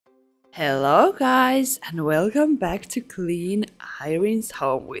Hello guys and welcome back to clean Irene's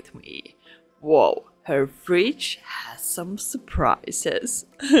home with me. Whoa, her fridge has some surprises.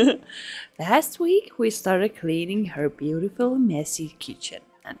 Last week we started cleaning her beautiful messy kitchen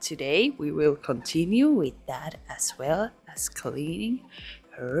and today we will continue with that as well as cleaning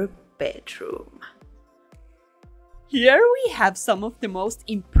her bedroom. Here we have some of the most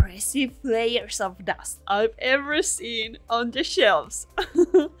impressive layers of dust I've ever seen on the shelves.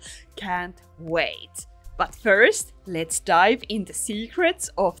 Can't wait. But first, let's dive in the secrets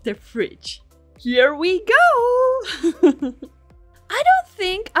of the fridge. Here we go! I don't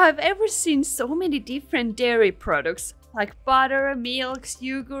think I've ever seen so many different dairy products like butter, milks,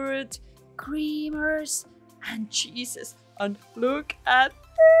 yogurt, creamers, and cheeses. And look at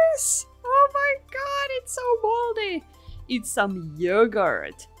this! Oh my god, it's so moldy! It's some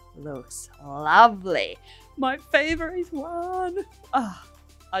yogurt. Looks lovely. My favorite one. Ah,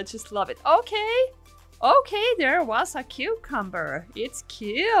 I just love it. Okay, there was a cucumber. It's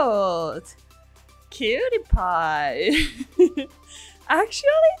cute. Cutie pie.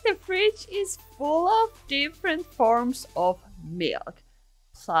 Actually, the fridge is full of different forms of milk.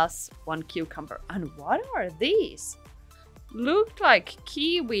 Plus one cucumber. And what are these? Looked like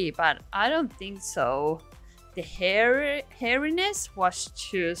kiwi, but I don't think so. The hairiness was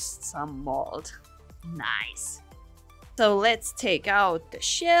just some mold. Nice. So let's take out the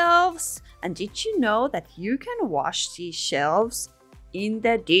shelves. And did you know that you can wash these shelves in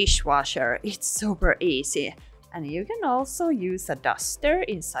the dishwasher? It's super easy. And you can also use a duster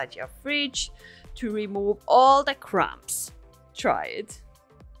inside your fridge to remove all the crumbs. Try it.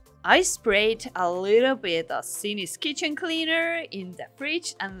 I sprayed a little bit of Cindy's kitchen cleaner in the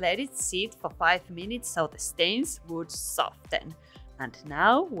fridge and let it sit for 5 minutes so the stains would soften. And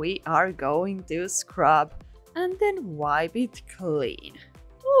now we are going to scrub and then wipe it clean.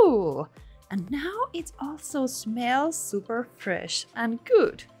 Ooh, and now it also smells super fresh and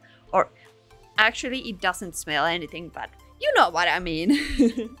good. Or actually it doesn't smell anything, but you know what I mean.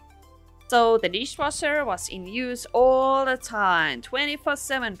 So the dishwasher was in use all the time,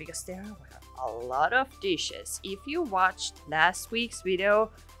 24/7, because there were a lot of dishes. If you watched last week's video,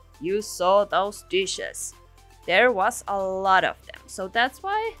 you saw those dishes. There was a lot of them, so that's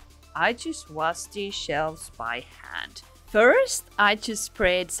why I just washed these shelves by hand. First, I just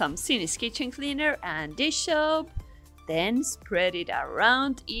sprayed some Cindy's kitchen cleaner and dish soap, then spread it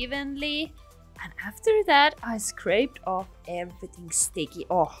around evenly. And after that, I scraped off everything sticky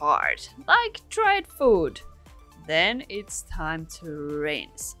or hard, like dried food. Then it's time to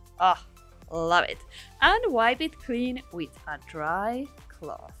rinse. Oh, love it. And wipe it clean with a dry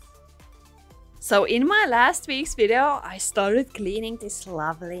cloth. So in my last week's video, I started cleaning this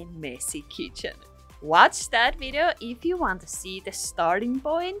lovely messy kitchen. Watch that video if you want to see the starting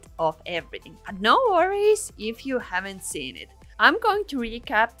point of everything. But no worries if you haven't seen it. I'm going to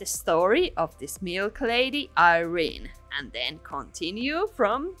recap the story of this milk lady, Irene, and then continue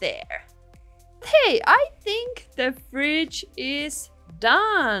from there. Hey, I think the fridge is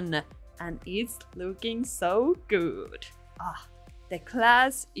done and it's looking so good. Ah, the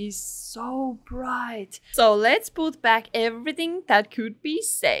glass is so bright. So let's put back everything that could be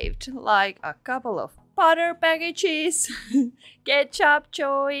saved, like a couple of butter packages, ketchup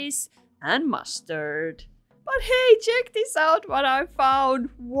choice, and mustard. But hey, check this out what I found.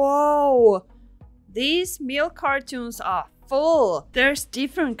 Whoa! These milk cartons are full. There's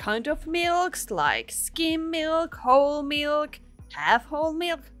different kind of milks like skim milk, whole milk, half whole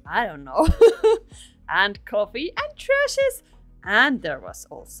milk, I don't know. And coffee and trashes. And there was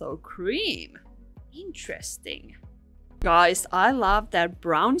also cream. Interesting. Guys, I love that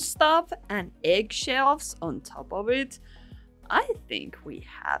brown stuff and eggshells on top of it. I think we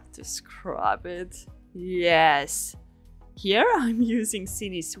have to scrub it. Yes. Here I'm using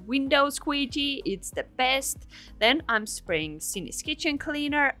Cindy's window squeegee, it's the best. Then I'm spraying Cindy's kitchen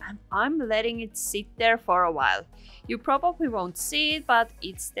cleaner and I'm letting it sit there for a while. You probably won't see it, but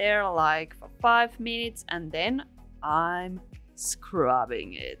it's there like for 5 minutes and then I'm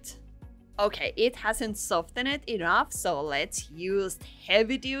scrubbing it. Okay, it hasn't softened it enough, so let's use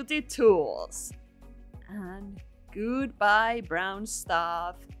heavy-duty tools. And goodbye brown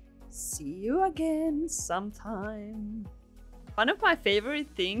stuff. See you again sometime. One of my favorite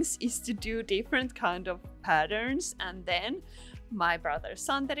things is to do different kind of patterns, and then my brother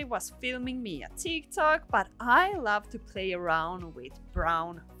Santeri was filming me a TikTok, but I love to play around with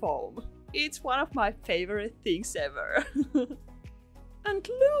brown foam. It's one of my favorite things ever. And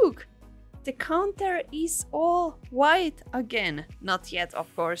look! The counter is all white again. Not yet,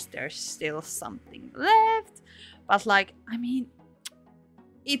 of course, there's still something left. But like, I mean,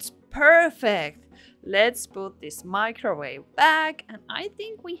 It's perfect! Let's put this microwave back, and I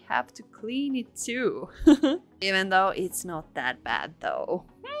think we have to clean it too. Even though it's not that bad though.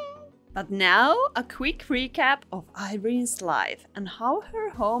 But now, a quick recap of Irene's life and how her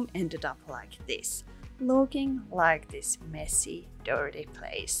home ended up like this, looking like this messy, dirty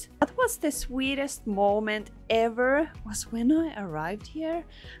place. What was the sweetest moment ever was when I arrived here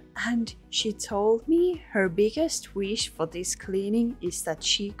and she told me her biggest wish for this cleaning is that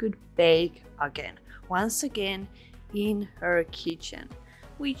she could bake again, once again in her kitchen,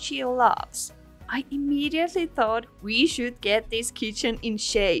 which she loves. I immediately thought we should get this kitchen in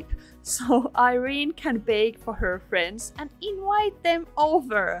shape so Irene can bake for her friends and invite them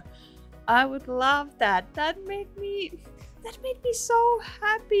over. I would love that. That made me so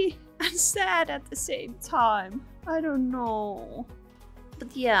happy and sad at the same time. I don't know.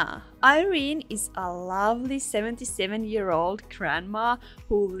 But yeah, Irene is a lovely 77-year-old grandma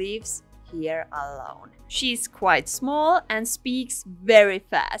who lives here alone. She's quite small and speaks very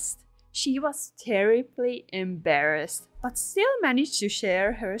fast. She was terribly embarrassed, but still managed to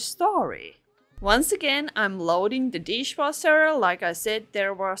share her story. Once again, I'm loading the dishwasher. Like I said,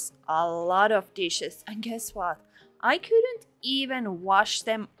 there was a lot of dishes, and guess what? I couldn't even wash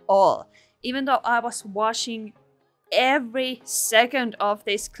them all, even though I was washing every second of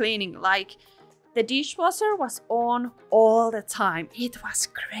this cleaning. Like, the dishwasher was on all the time. It was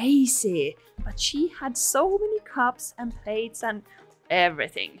crazy, but she had so many cups and plates and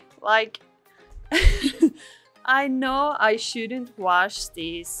everything. Like, I know I shouldn't wash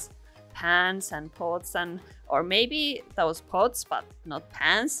these pans and pots or maybe those pots but not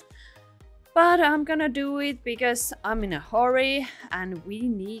pans, but I'm gonna do it because I'm in a hurry and we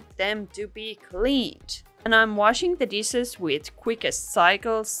need them to be cleaned. And I'm washing the dishes with quickest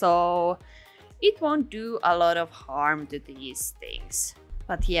cycle, so it won't do a lot of harm to these things.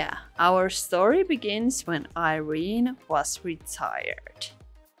 But yeah, our story begins when Irene was retired.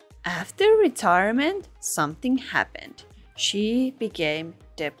 After retirement, something happened. She became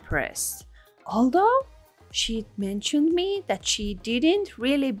depressed. Although she mentioned me that she didn't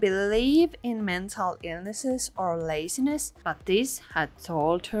really believe in mental illnesses or laziness, but this had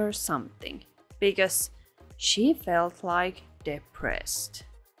told her something, because she felt like depressed.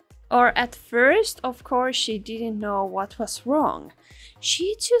 Or at first, of course, she didn't know what was wrong.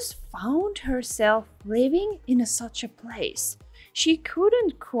 She just found herself living in such a place. She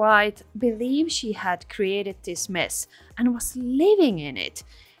couldn't quite believe she had created this mess and was living in it.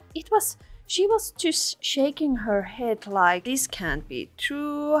 She was just shaking her head like, this can't be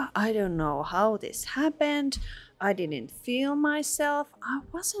true. I don't know how this happened. I didn't feel myself. I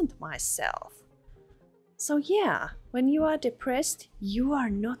wasn't myself. So yeah, when you are depressed, you are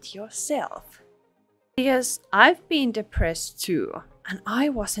not yourself. Because I've been depressed too, and I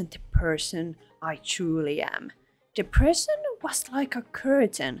wasn't the person I truly am. Depression was like a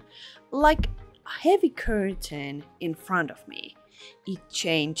curtain, like a heavy curtain in front of me. It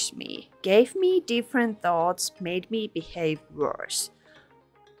changed me, gave me different thoughts, made me behave worse.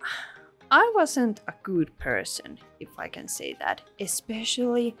 I wasn't a good person, if I can say that,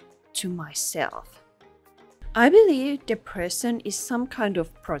 especially to myself. I believe depression is some kind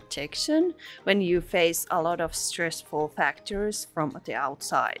of protection when you face a lot of stressful factors from the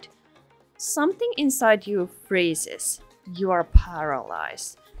outside. Something inside you freezes. You are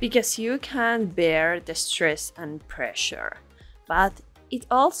paralyzed because you can't bear the stress and pressure. But it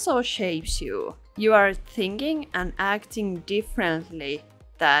also shapes you. You are thinking and acting differently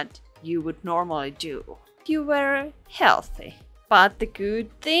than you would normally do. You were healthy. But the good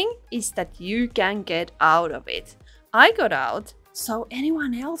thing is that you can get out of it. I got out, so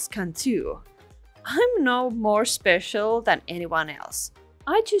anyone else can too. I'm no more special than anyone else.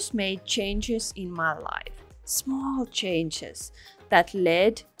 I just made changes in my life, small changes that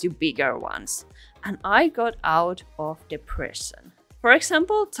led to bigger ones, and I got out of depression. For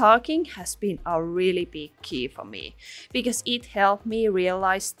example, talking has been a really big key for me because it helped me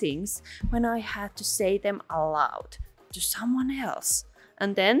realize things when I had to say them aloud to someone else,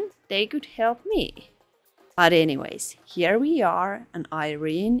 and then they could help me. But anyways, here we are, and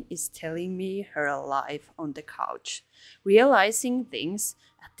Irene is telling me her life on the couch, realizing things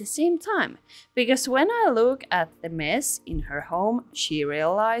at the same time. Because when I look at the mess in her home, she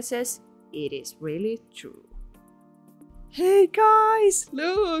realizes it is really true. Hey guys,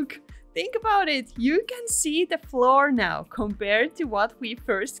 look! Think about it, you can see the floor now compared to what we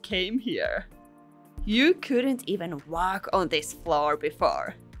first came here. You couldn't even walk on this floor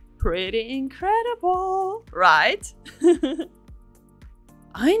before. Pretty incredible, right?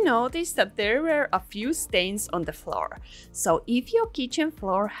 I noticed that there were a few stains on the floor. So if your kitchen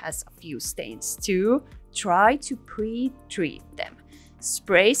floor has a few stains too, try to pre-treat them.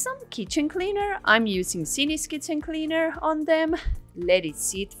 Spray some kitchen cleaner. I'm using Cindy's kitchen cleaner on them. Let it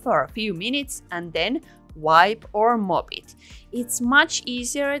sit for a few minutes and then wipe or mop it. It's much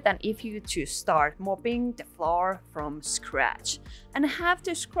easier than if you to start mopping the floor from scratch and have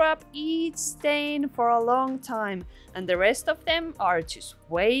to scrub each stain for a long time, and the rest of them are just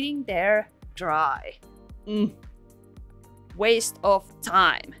waiting there dry. Waste of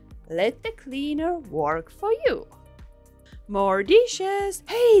time. Let the cleaner work for you. More dishes.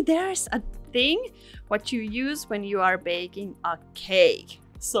 Hey, there's a thing what you use when you are baking a cake.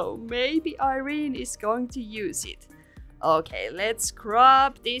 So maybe Irene is going to use it. Okay, let's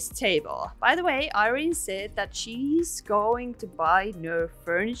scrub this table. By the way, Irene said that she's going to buy new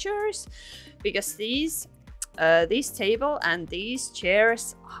furniture because this table and these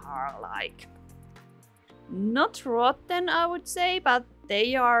chairs are like not rotten, I would say, but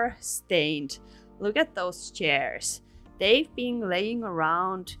they are stained. Look at those chairs. They've been laying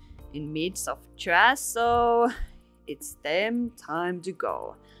around in midst of trash, so it's them time to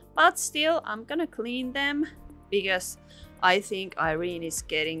go. But still, I'm gonna clean them because I think Irene is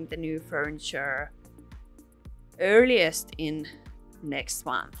getting the new furniture earliest in next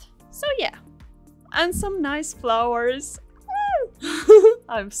month. So yeah, and some nice flowers.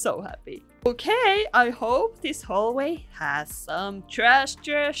 I'm so happy. Okay, I hope this hallway has some trash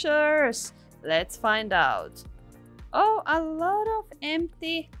treasures. Let's find out. Oh, a lot of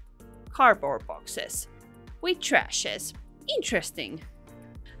empty cardboard boxes with trashes. Interesting.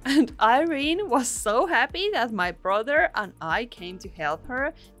 And Irene was so happy that my brother and I came to help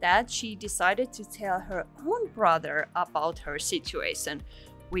her that she decided to tell her own brother about her situation,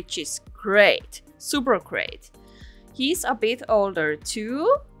 which is great, super great. He's a bit older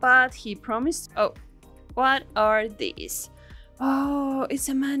too, but he promised. Oh, what are these? Oh, it's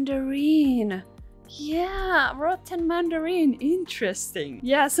a mandarin. Yeah, rotten mandarin. Interesting.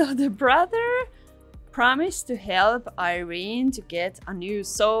 Yeah, so the brother promised to help Irene to get a new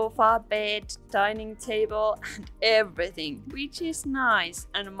sofa, bed, dining table, and everything, which is nice.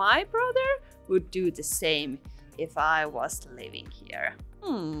 And my brother would do the same if I was living here.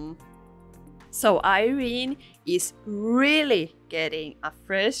 So Irene is really getting a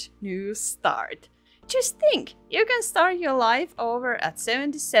fresh new start. Just think, you can start your life over at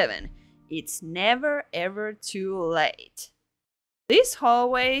 77. It's never ever too late. This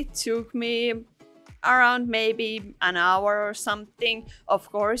hallway took me around maybe an hour or something. Of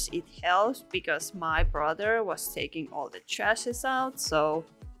course, it helps because my brother was taking all the trashes out. So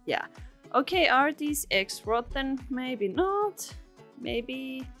yeah. Okay, are these eggs rotten? Maybe not.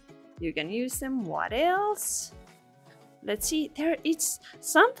 Maybe you can use them. What else? Let's see.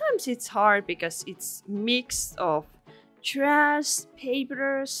 Sometimes it's hard because it's mixed of trash,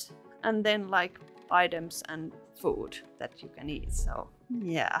 papers, and then like items and food that you can eat. So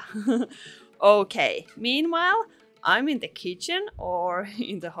yeah. Okay, meanwhile, I'm in the kitchen or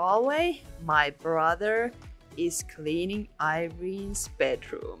in the hallway. My brother is cleaning Irene's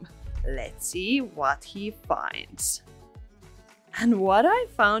bedroom. Let's see what he finds. And what I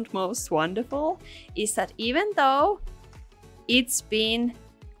found most wonderful is that even though it's been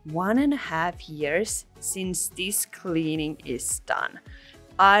 1.5 years since this cleaning is done,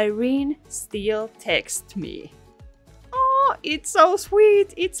 Irene still texts me. Oh, it's so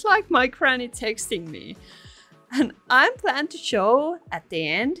sweet. It's like my granny texting me. And I plan to show at the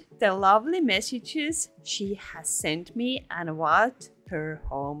end the lovely messages she has sent me and what her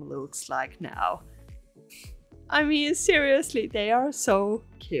home looks like now. I mean, seriously, they are so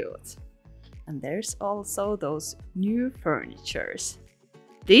cute. And there's also those new furnitures.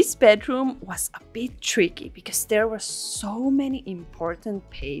 This bedroom was a bit tricky because there were so many important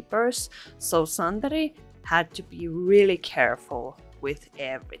papers, so Sandri had to be really careful with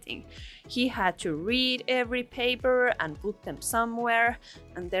everything. He had to read every paper and put them somewhere,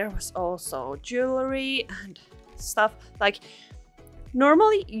 and there was also jewelry and stuff. Like,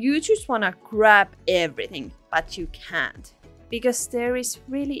 normally you just want to grab everything, but you can't because there is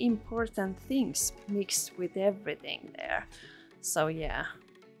really important things mixed with everything there. So yeah.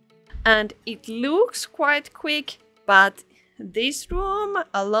 And it looks quite quick, but this room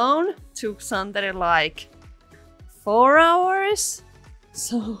alone took Sandri like 4 hours.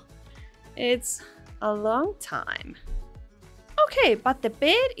 So it's a long time. Okay, but the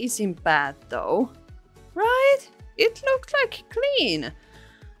bed isn't bad though, right? It looked like clean.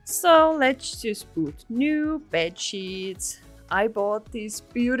 So let's just put new bed sheets. I bought these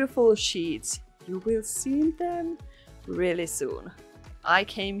beautiful sheets. You will see them really soon. I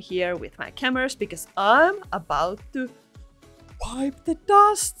came here with my cameras because I'm about to wipe the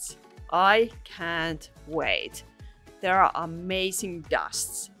dusts. I can't wait. There are amazing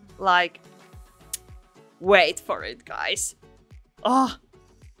dusts. Like, wait for it, guys. Oh,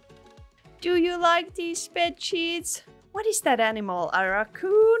 do you like these bed sheets? What is that animal? A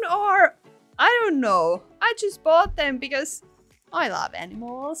raccoon or I don't know. I just bought them because I love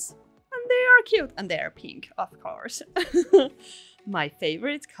animals. And they are cute. And they are pink, of course. My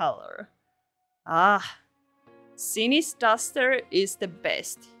favorite color. Ah, Cinis duster is the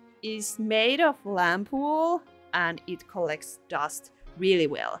best. It's made of lamb wool and it collects dust really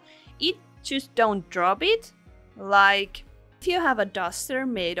well. It just don't drop it. Like if you have a duster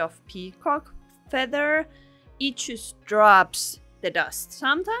made of peacock feather, it just drops the dust.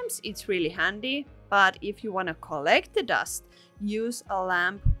 Sometimes it's really handy, but if you want to collect the dust, use a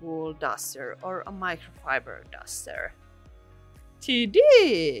lamb wool duster or a microfiber duster.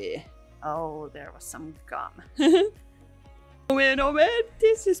 TD! Oh, there was some gum. Oh man,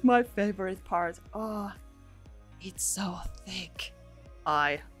 this is my favorite part. Oh, it's so thick.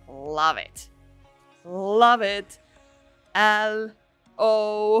 I love it. Love it. L-O-V-U.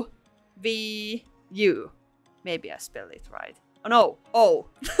 Maybe I spelled it right. Oh no, O.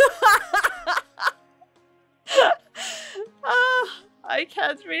 I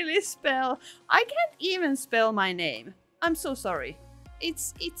can't really spell. I can't even spell my name. I'm so sorry.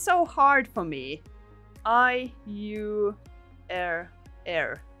 It's so hard for me. I-U-R.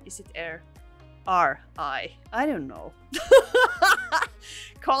 Is it R? R-I. I don't know.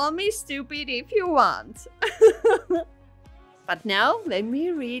 Call me stupid if you want. But now let me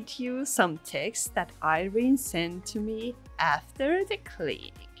read you some text that Irene sent to me after the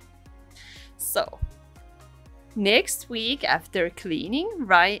cleaning. So, next week after cleaning,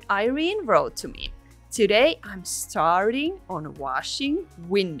 Irene wrote to me, "Today I'm starting on washing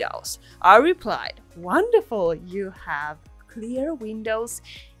windows." I replied, "Wonderful, you have clear windows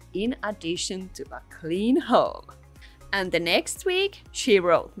in addition to a clean home." And the next week she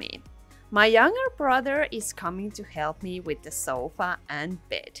wrote me, "My younger brother is coming to help me with the sofa and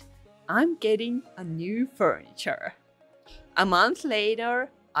bed. I'm getting a new furniture." A month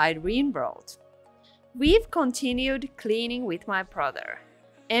later, Irene wrote, "We've continued cleaning with my brother,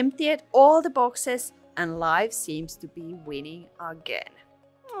 emptied all the boxes, and life seems to be winning again."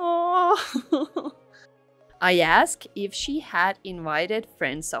 Aww. I asked if she had invited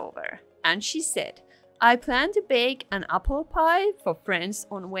friends over, and she said, "I plan to bake an apple pie for friends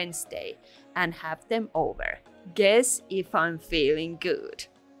on Wednesday and have them over. Guess if I'm feeling good?"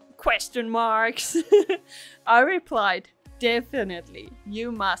 Question marks. I replied, "Definitely,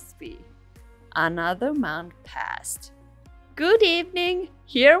 you must be." Another month passed. Good evening.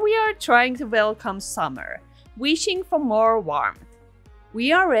 Here we are trying to welcome summer, wishing for more warmth.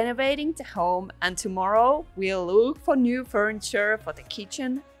 We are renovating the home and tomorrow we'll look for new furniture for the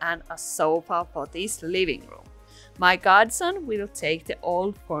kitchen and a sofa for this living room. My godson will take the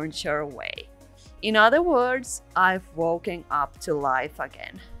old furniture away. In other words, I've woken up to life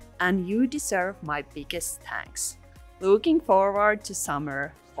again, and you deserve my biggest thanks. Looking forward to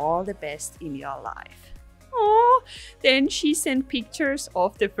summer. All the best in your life. Oh, then she sent pictures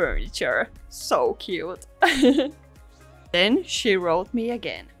of the furniture. So cute. Then she wrote me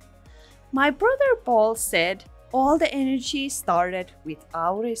again. My brother Paul said all the energy started with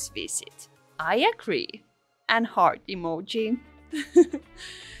Aure's visit. I agree. And heart emoji.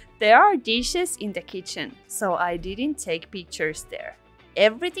 There are dishes in the kitchen, so I didn't take pictures there.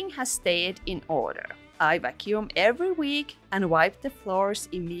 Everything has stayed in order. I vacuum every week and wipe the floors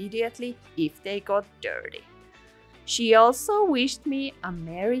immediately if they got dirty. She also wished me a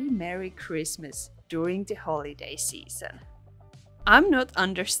Merry Christmas during the holiday season. I'm not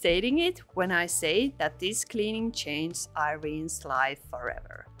understating it when I say that this cleaning changed Irene's life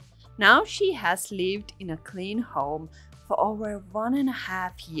forever. Now she has lived in a clean home for over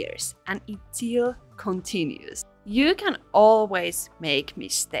 1.5 years and it still continues. You can always make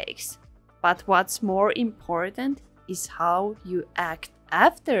mistakes, but what's more important is how you act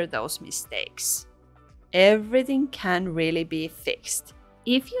after those mistakes. Everything can really be fixed.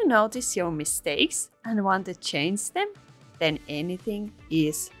 If you notice your mistakes and want to change them, then anything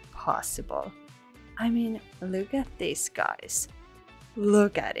is possible. I mean, look at this, guys.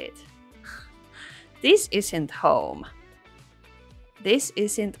 Look at it. This isn't home. This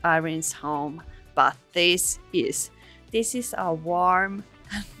isn't Irene's home, but this is. This is a warm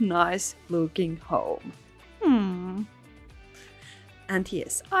and nice looking home. And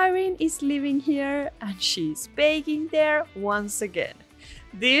yes, Irene is living here and she's baking there once again.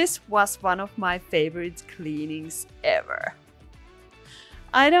 This was one of my favorite cleanings ever.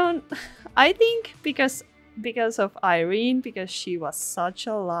 I don't. I think because of Irene, because she was such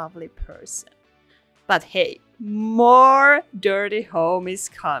a lovely person. But hey, more Dirty Home is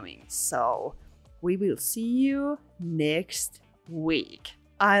coming, so we will see you next week.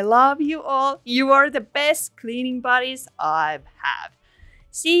 I love you all. You are the best cleaning buddies I've had.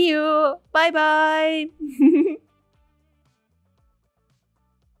 See you. Bye bye.